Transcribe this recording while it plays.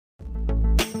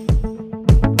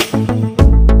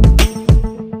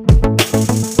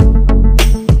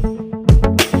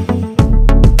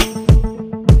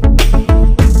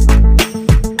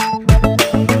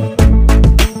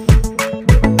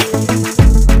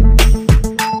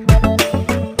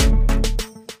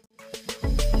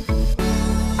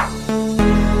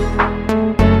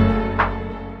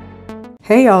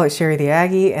Hey y'all, it's Sherry the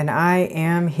Aggie, and I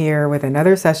am here with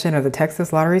another session of the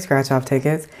Texas Lottery Scratch-Off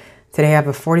tickets. Today I have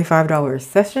a $45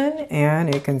 session,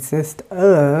 and it consists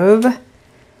of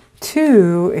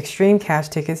 2 Extreme Cash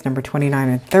tickets, number 29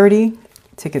 and 30,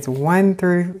 tickets 1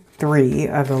 through 3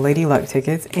 of the Lady Luck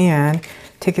tickets, and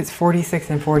tickets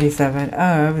 46 and 47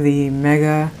 of the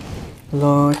Mega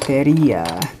Loteria.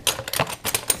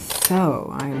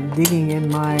 So I'm digging in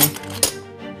my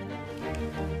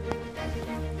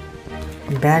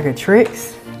bag of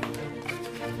tricks.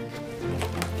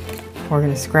 We're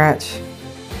gonna scratch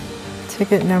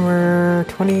ticket number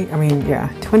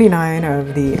 29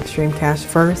 of the Extreme Cash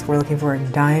first. We're looking for a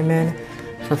diamond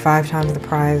for 5 times the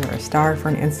prize, or a star for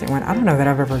an instant win. I don't know that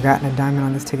I've ever gotten a diamond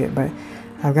on this ticket, but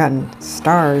I've gotten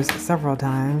stars several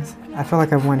times. I feel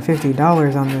like I've won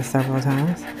 $50 on this several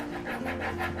times.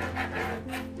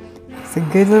 It's a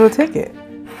good little ticket.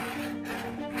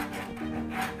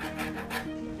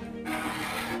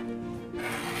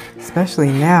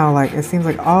 Especially now, like, it seems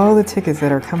like all the tickets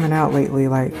that are coming out lately,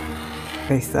 like,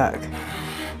 they suck.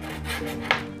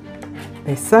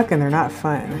 They suck and they're not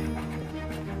fun.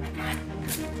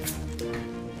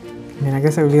 I mean, I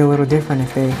guess it would be a little different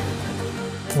if they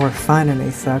were fun and they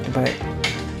sucked, but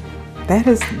that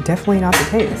is definitely not the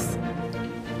case.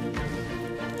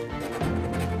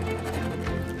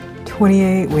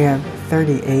 28, we have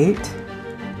 38.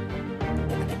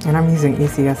 And I'm using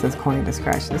ECS's coin to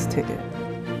scratch this ticket.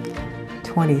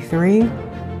 23,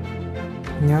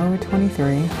 no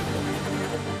 23,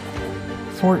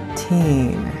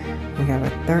 14, we have a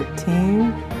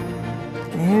 13,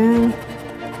 and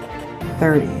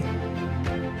 30,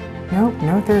 nope,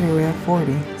 no 30, we have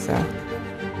 40, so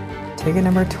ticket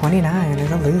number 29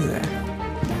 is a loser.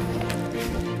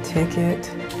 Ticket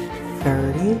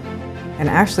 30, and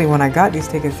actually when I got these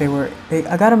tickets, I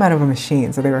got them out of a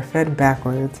machine, so they were fed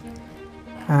backwards.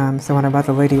 So when I bought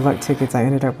the Lady Luck tickets, I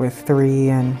ended up with 3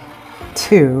 and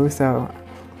 2. So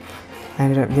I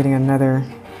ended up getting another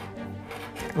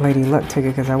Lady Luck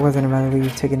ticket because I wasn't about to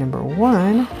leave ticket number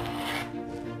 1.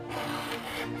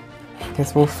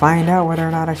 Guess we'll find out whether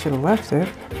or not I should have left it.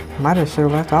 Might have should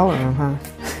have left all of them, huh?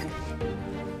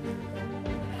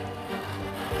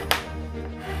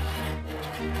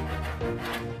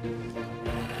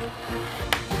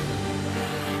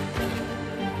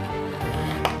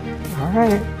 All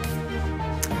right,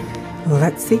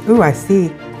 let's see. Ooh, I see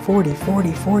 40,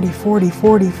 40, 40, 40,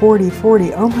 40, 40,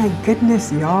 40. Oh my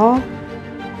goodness, y'all.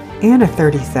 And a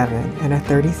 37 and a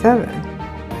 37.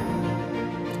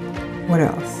 What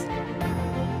else?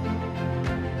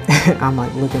 I'm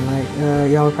like looking like,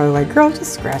 y'all are probably like, girl,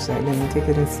 just scratch that damn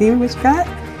ticket and see what you got.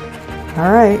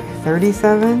 All right,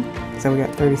 37. So we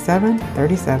got 37,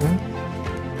 37.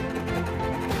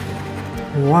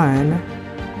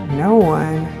 1, no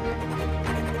 1.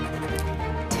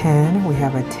 10, we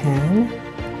have a 10.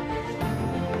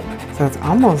 So it's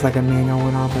almost like a manual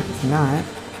went off, but it's not.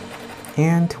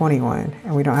 And 21,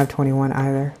 and we don't have 21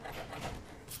 either.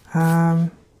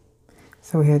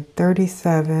 So we had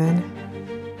 37,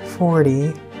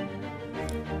 40,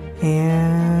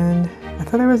 and I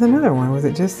thought there was another one. Was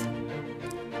it just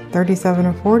 37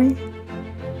 and 40?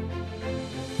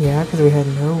 Yeah, because we had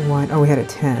no 1. Oh, we had a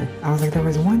 10. I was like, there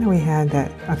was one that we had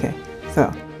that. Okay,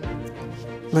 so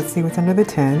let's see what's under the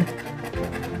 10.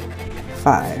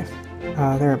 5.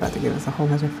 Oh, they're about to give us a whole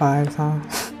bunch of 5s, huh?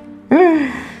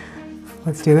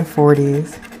 Let's do the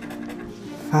 40s.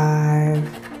 5.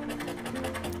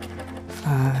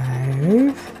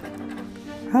 5.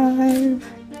 5.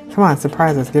 Come on,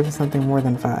 surprise us. Give us something more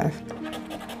than 5.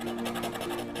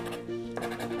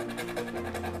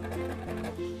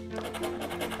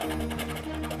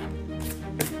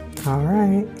 All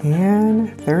right,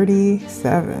 and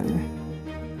 37.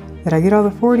 Did I get all the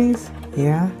 40s?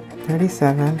 Yeah,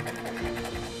 37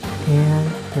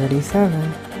 and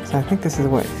 37. So I think this is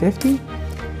what, 50?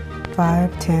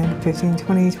 5, 10, 15,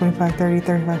 20, 25, 30,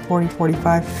 35, 40,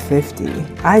 45, 50.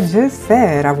 I just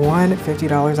said I've won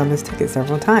 $50 on this ticket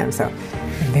several times. So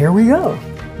there we go.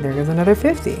 There goes another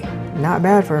 50. Not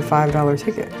bad for a $5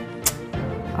 ticket.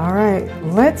 All right,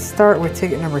 let's start with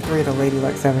ticket number 3, the Lady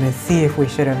Luck 7, and see if we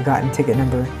should have gotten ticket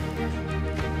number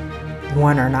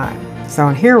 1 or not. So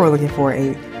in here, we're looking for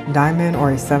a diamond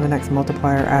or a 7x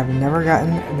multiplier. I've never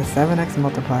gotten the 7x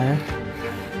multiplier.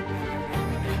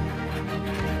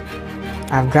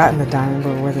 I've gotten the diamond,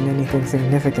 but it wasn't anything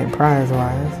significant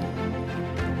prize-wise.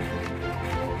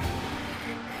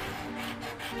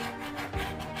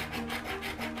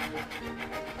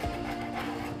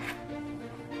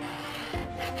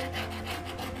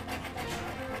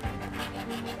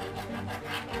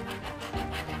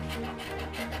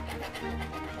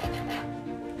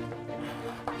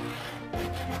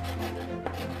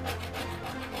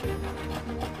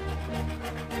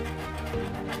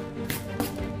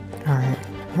 Alright,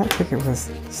 that ticket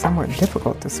was somewhat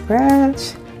difficult to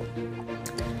scratch.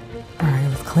 Alright,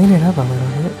 let's clean it up a little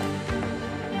bit.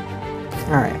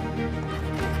 Alright.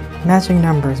 Matching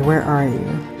numbers, where are you?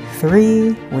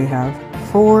 3, we have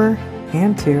 4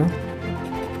 and 2.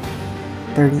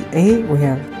 38, we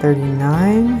have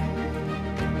 39.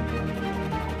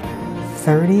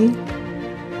 30.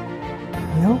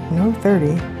 Nope, no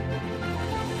 30.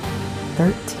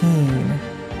 13.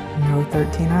 No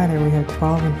 13 either. We have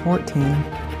 12 and 14.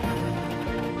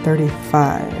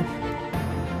 35.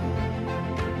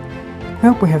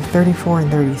 Nope, we have 34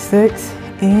 and 36.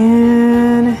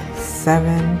 And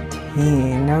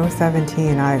 17. No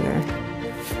 17 either.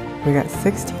 We got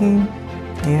 16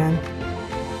 and...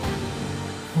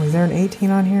 Was there an 18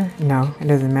 on here? No, it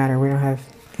doesn't matter. We don't have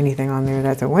anything on there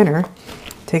that's a winner.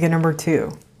 Ticket number 2.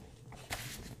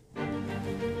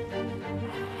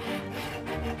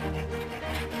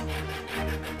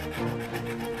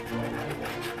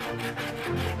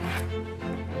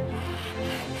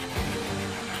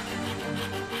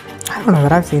 I don't know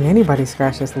that I've seen anybody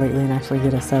scratch this lately and actually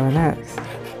get a 7X.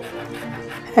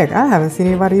 Heck, I haven't seen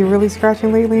anybody really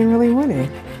scratching lately and really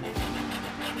winning.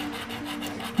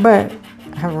 But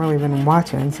I haven't really been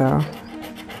watching, so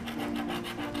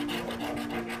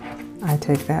I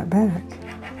take that back.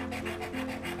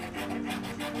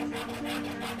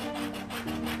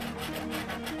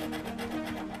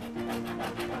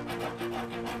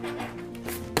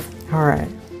 All right.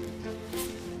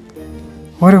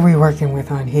 What are we working with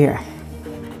on here?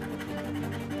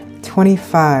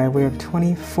 25. We have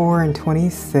 24 and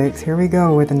 26. Here we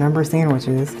go with the number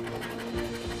sandwiches.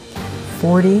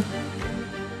 40.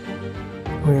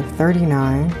 We have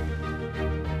 39.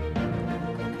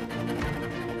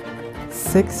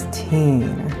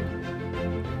 16.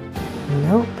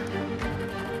 Nope.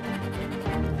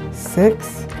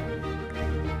 6.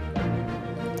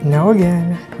 No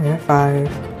again. We have 5.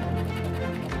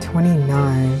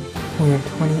 29. We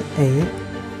have 28.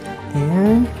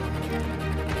 And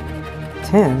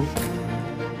 10.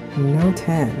 No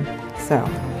 10. So,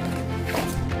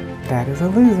 that is a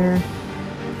loser.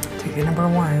 Ticket number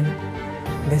 1.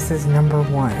 This is number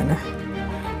 1.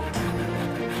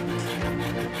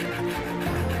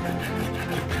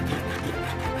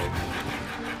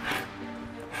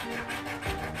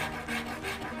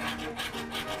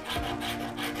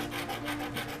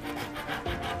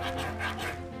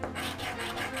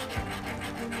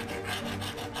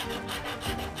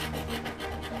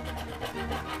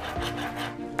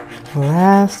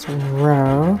 Last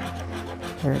row,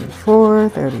 34,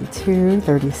 32,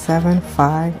 37,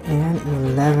 5, and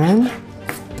 11.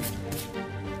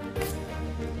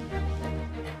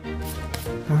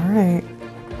 All right.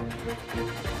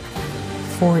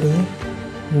 40,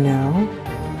 no.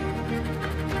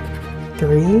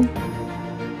 3,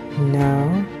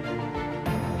 no.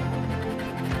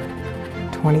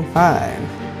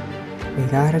 25. We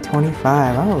got a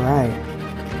 25, all right.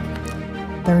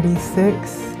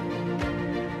 36.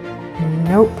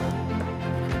 Nope.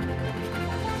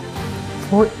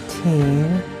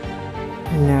 14.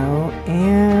 No.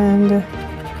 And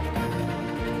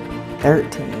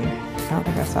 13. I don't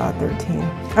think I saw a 13.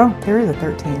 Oh, there is a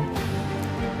 13.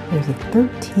 There's a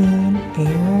 13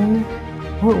 and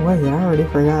what was it? I already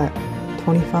forgot.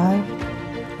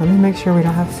 25. Let me make sure we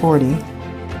don't have 40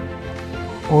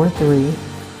 or 3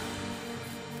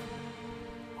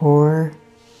 or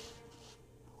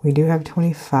we do have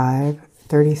 25.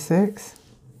 36.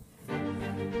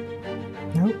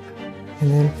 Nope.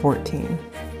 And then 14.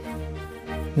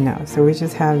 No, so we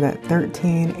just have that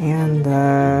 13 and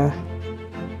the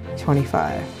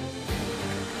 25.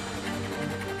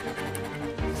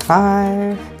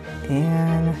 5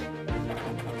 and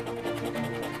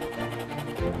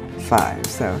 5.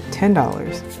 So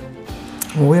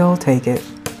 $10. We'll take it.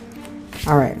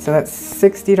 All right, so that's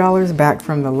 $60 back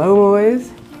from the low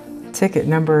boys. Ticket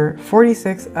number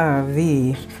 46 of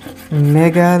the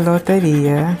Mega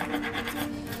Loteria.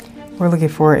 We're looking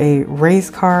for a race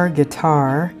car,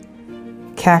 guitar,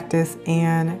 cactus,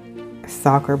 and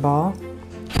soccer ball.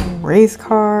 Race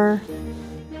car,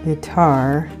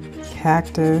 guitar,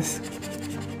 cactus,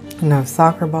 no,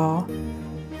 soccer ball,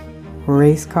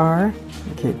 race car,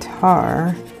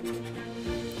 guitar,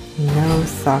 no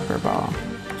soccer ball.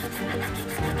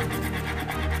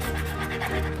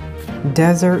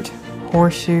 Desert,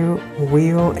 horseshoe,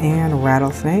 wheel, and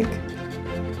rattlesnake.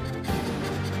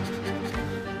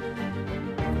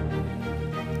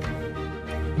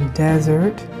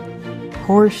 Desert,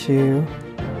 horseshoe,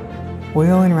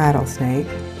 wheel, and rattlesnake.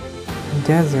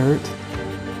 Desert,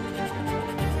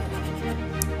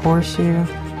 horseshoe,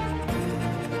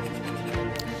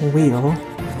 wheel,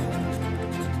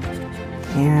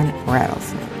 and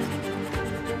rattlesnake.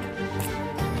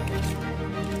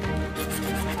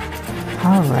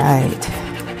 All right.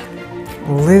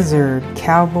 Lizard,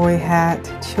 cowboy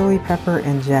hat, chili pepper,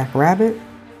 and jackrabbit.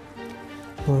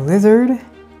 Lizard,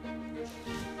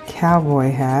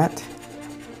 cowboy hat,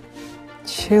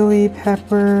 chili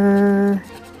pepper,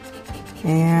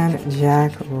 and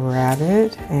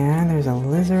jackrabbit. And there's a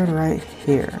lizard right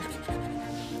here.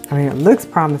 I mean, it looks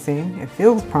promising. It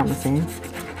feels promising.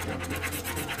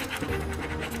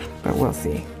 But we'll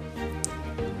see.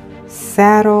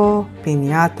 Saddle,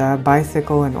 piñata,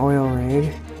 bicycle, and oil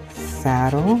rig.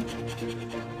 Saddle.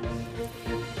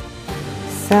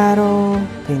 Saddle,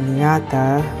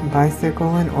 piñata,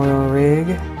 bicycle, and oil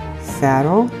rig.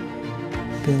 Saddle,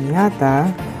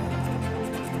 piñata,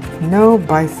 no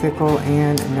bicycle,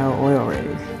 and no oil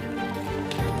rig.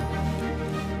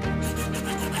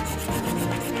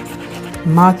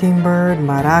 Mockingbird,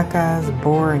 maracas,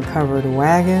 boar, and covered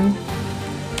wagon.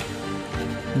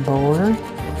 Boar.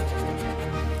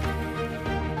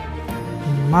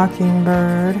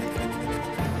 Mockingbird,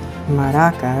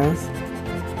 maracas,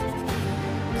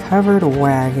 covered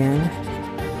wagon,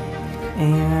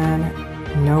 and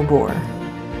no boar.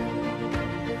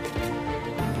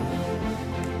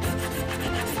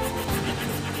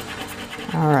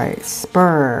 All right,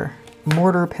 spur,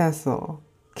 mortar pestle,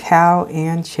 cow,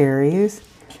 and cherries.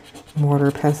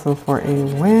 Mortar pestle for a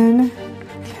win.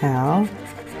 Cow.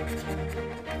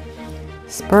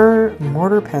 Spur,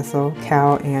 mortar pestle,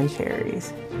 cow, and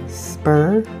cherries.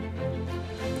 Spur,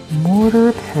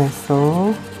 mortar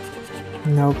pestle,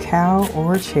 no cow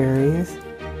or cherries.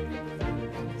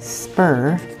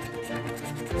 Spur,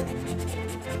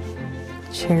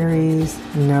 cherries,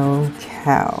 no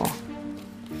cow.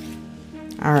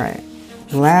 All right,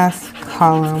 last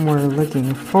column we're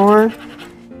looking for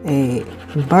a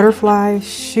butterfly,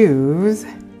 shoes,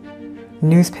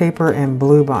 newspaper, and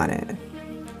bluebonnet.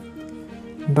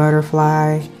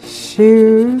 Butterfly,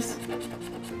 shoes,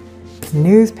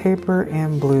 newspaper,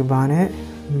 and bluebonnet.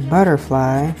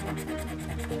 Butterfly,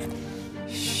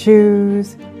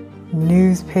 shoes,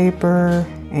 newspaper,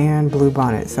 and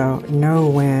bluebonnet. So no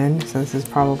win. So this is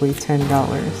probably $10.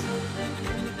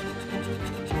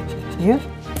 Yep.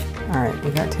 All right,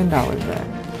 we got $10 back.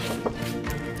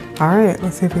 All right,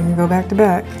 let's see if we can go back to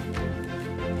back.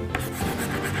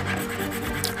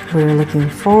 We're looking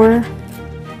for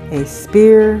a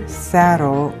spear,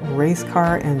 saddle, race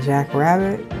car, and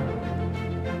jackrabbit.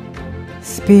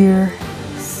 Spear,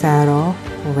 saddle,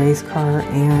 race car,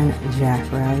 and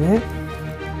jackrabbit.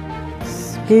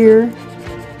 Spear,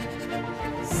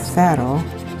 saddle,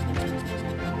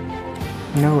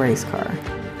 no race car.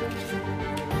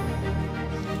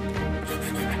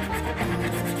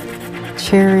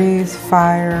 Cherries,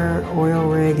 fire, oil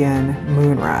rig, and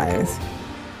moonrise.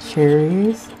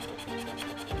 Cherries,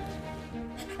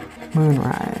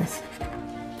 moonrise.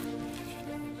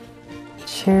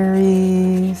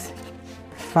 Cherries,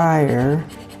 fire,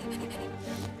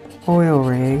 oil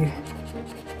rig,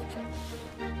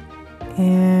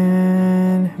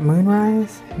 and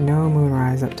moonrise. No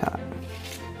moonrise up top.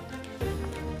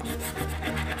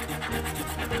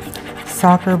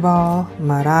 Soccer ball,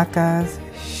 maracas,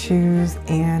 shoes,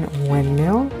 and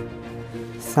windmill.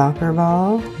 Soccer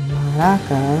ball,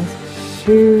 maracas,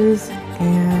 shoes,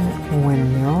 and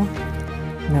windmill.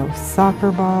 No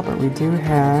soccer ball, but we do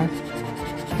have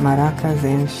maracas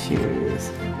and shoes.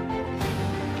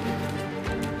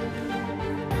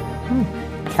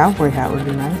 Cowboy hat would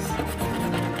be nice.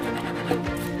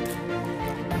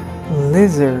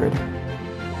 Lizard,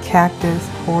 cactus,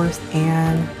 horse,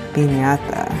 and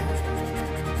piñata.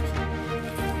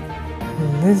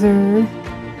 Lizard,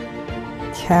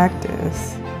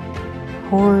 cactus,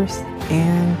 horse,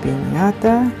 and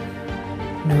piñata.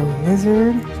 No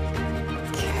lizard,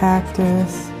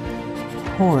 cactus,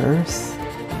 horse,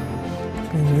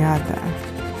 piñata.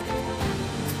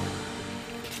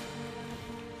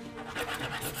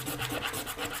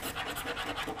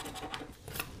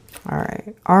 All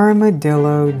right,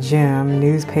 armadillo, gem,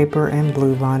 newspaper, and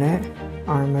bluebonnet.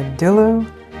 Armadillo,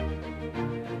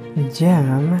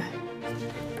 gem,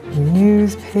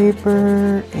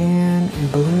 newspaper, and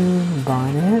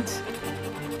bluebonnet.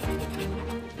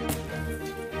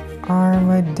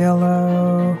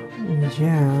 Armadillo,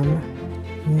 gem,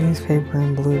 newspaper,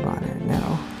 and bluebonnet.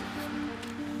 No.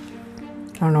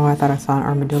 I don't know why I thought I saw an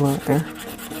armadillo up there.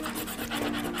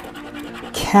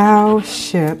 Cow,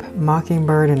 ship,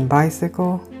 mockingbird, and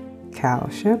bicycle. Cow,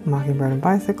 ship, mockingbird, and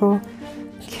bicycle.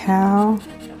 Cow,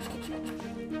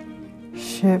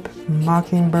 ship,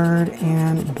 mockingbird,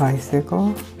 and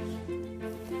bicycle.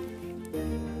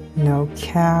 no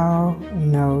cow,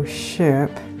 no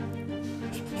ship.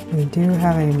 We do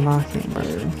have a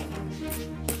mockingbird.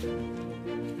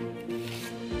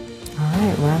 All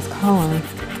right, last column.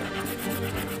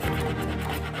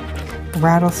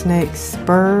 Rattlesnake,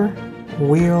 spur,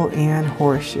 wheel, and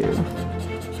horseshoe.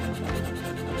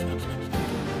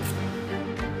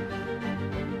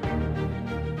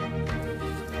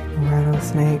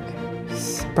 Rattlesnake,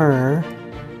 spur,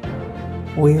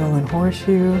 wheel, and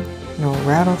horseshoe. No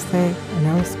rattlesnake,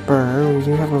 no spur. We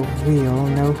do have a wheel,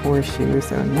 no horseshoe,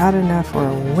 so not enough for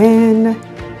a win.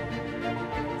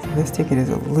 So this ticket is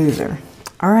a loser.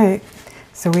 All right,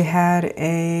 so we had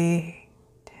a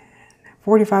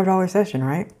 $45 session,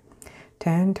 right?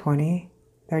 10, 20,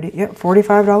 30, yep,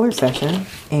 $45 session.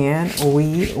 And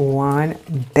we won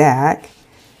back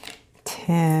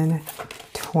 10,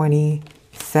 20,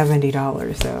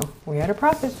 $70. So we had a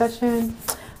profit session.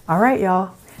 All right,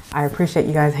 y'all. I appreciate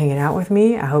you guys hanging out with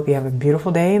me. I hope you have a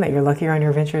beautiful day and that you're luckier on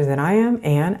your ventures than I am.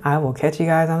 And I will catch you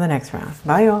guys on the next round.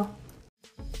 Bye, y'all.